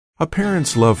A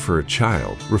parent's love for a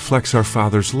child reflects our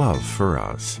Father's love for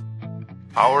us.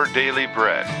 Our Daily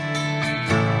Bread.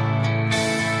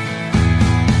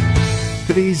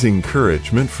 Today's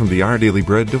encouragement from the Our Daily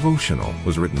Bread devotional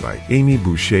was written by Amy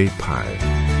Boucher Pye.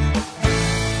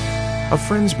 A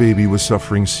friend's baby was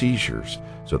suffering seizures,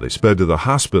 so they sped to the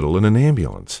hospital in an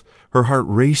ambulance, her heart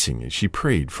racing as she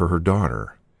prayed for her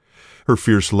daughter. Her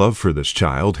fierce love for this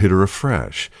child hit her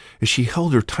afresh as she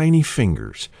held her tiny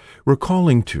fingers,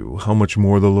 recalling too how much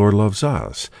more the Lord loves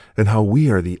us and how we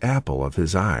are the apple of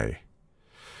His eye.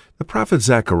 The prophet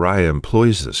Zechariah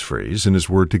employs this phrase in his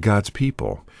word to God's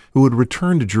people, who would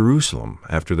return to Jerusalem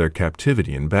after their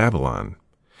captivity in Babylon.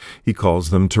 He calls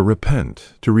them to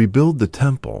repent, to rebuild the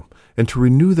temple, and to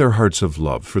renew their hearts of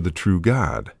love for the true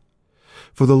God.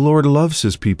 For the Lord loves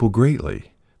His people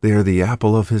greatly. They are the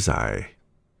apple of His eye.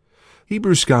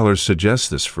 Hebrew scholars suggest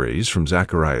this phrase from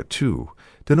Zechariah 2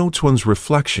 denotes one's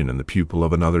reflection in the pupil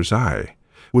of another's eye,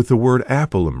 with the word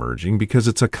apple emerging because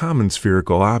it's a common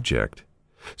spherical object.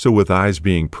 So with eyes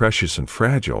being precious and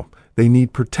fragile, they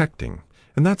need protecting,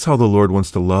 and that's how the Lord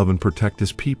wants to love and protect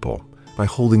His people, by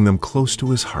holding them close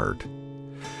to His heart.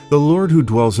 The Lord who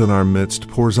dwells in our midst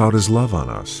pours out His love on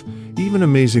us, even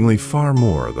amazingly far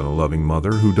more than a loving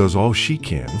mother who does all she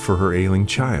can for her ailing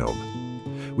child.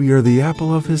 We are the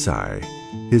apple of His eye,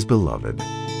 His beloved.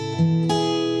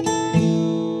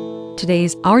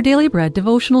 Today's Our Daily Bread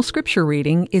devotional scripture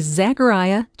reading is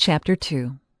Zechariah chapter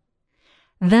 2.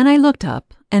 Then I looked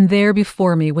up, and there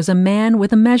before me was a man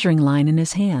with a measuring line in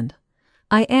his hand.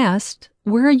 I asked,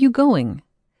 "Where are you going?"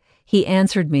 He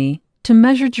answered me, "To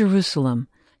measure Jerusalem,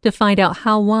 to find out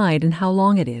how wide and how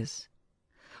long it is."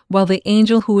 While the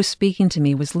angel who was speaking to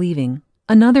me was leaving,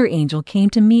 another angel came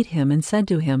to meet him and said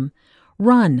to him,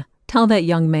 "Run, tell that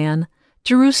young man,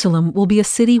 Jerusalem will be a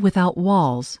city without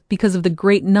walls because of the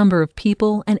great number of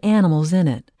people and animals in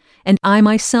it. And I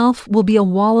myself will be a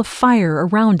wall of fire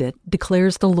around it,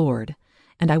 declares the Lord,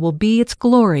 and I will be its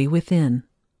glory within.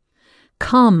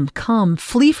 Come, come,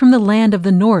 flee from the land of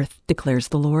the north, declares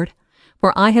the Lord,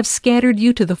 for I have scattered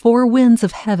you to the four winds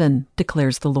of heaven,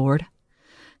 declares the Lord.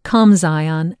 Come,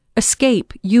 Zion,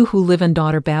 escape, you who live in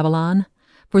daughter Babylon,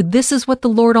 for this is what the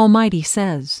Lord Almighty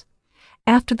says.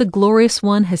 After the glorious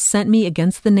one has sent me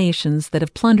against the nations that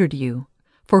have plundered you,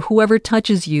 for whoever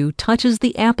touches you touches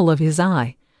the apple of his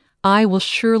eye, I will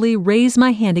surely raise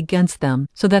my hand against them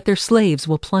so that their slaves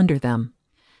will plunder them.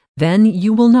 Then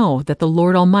you will know that the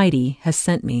Lord Almighty has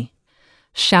sent me.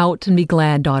 Shout and be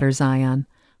glad, daughter Zion,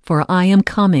 for I am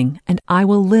coming, and I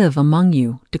will live among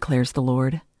you, declares the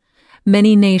Lord.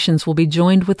 Many nations will be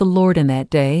joined with the Lord in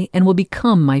that day and will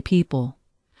become my people.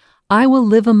 I will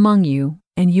live among you,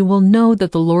 and you will know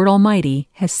that the Lord Almighty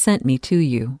has sent me to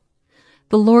you.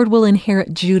 The Lord will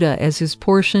inherit Judah as His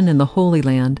portion in the Holy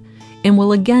Land, and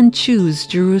will again choose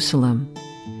Jerusalem.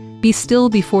 Be still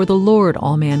before the Lord,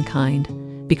 all mankind,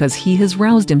 because He has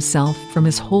roused Himself from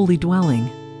His holy dwelling.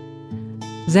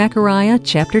 Zechariah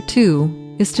chapter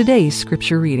 2 is today's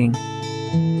scripture reading.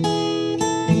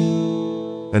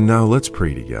 And now let's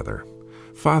pray together.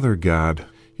 Father God,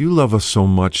 You love us so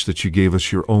much that You gave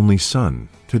us Your only Son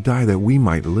to die that we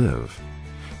might live.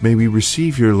 May we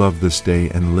receive Your love this day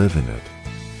and live in it.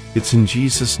 It's in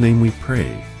Jesus' name we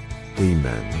pray.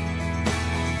 Amen.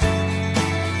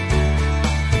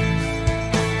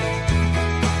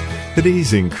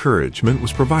 Today's encouragement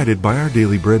was provided by Our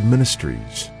Daily Bread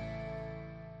Ministries.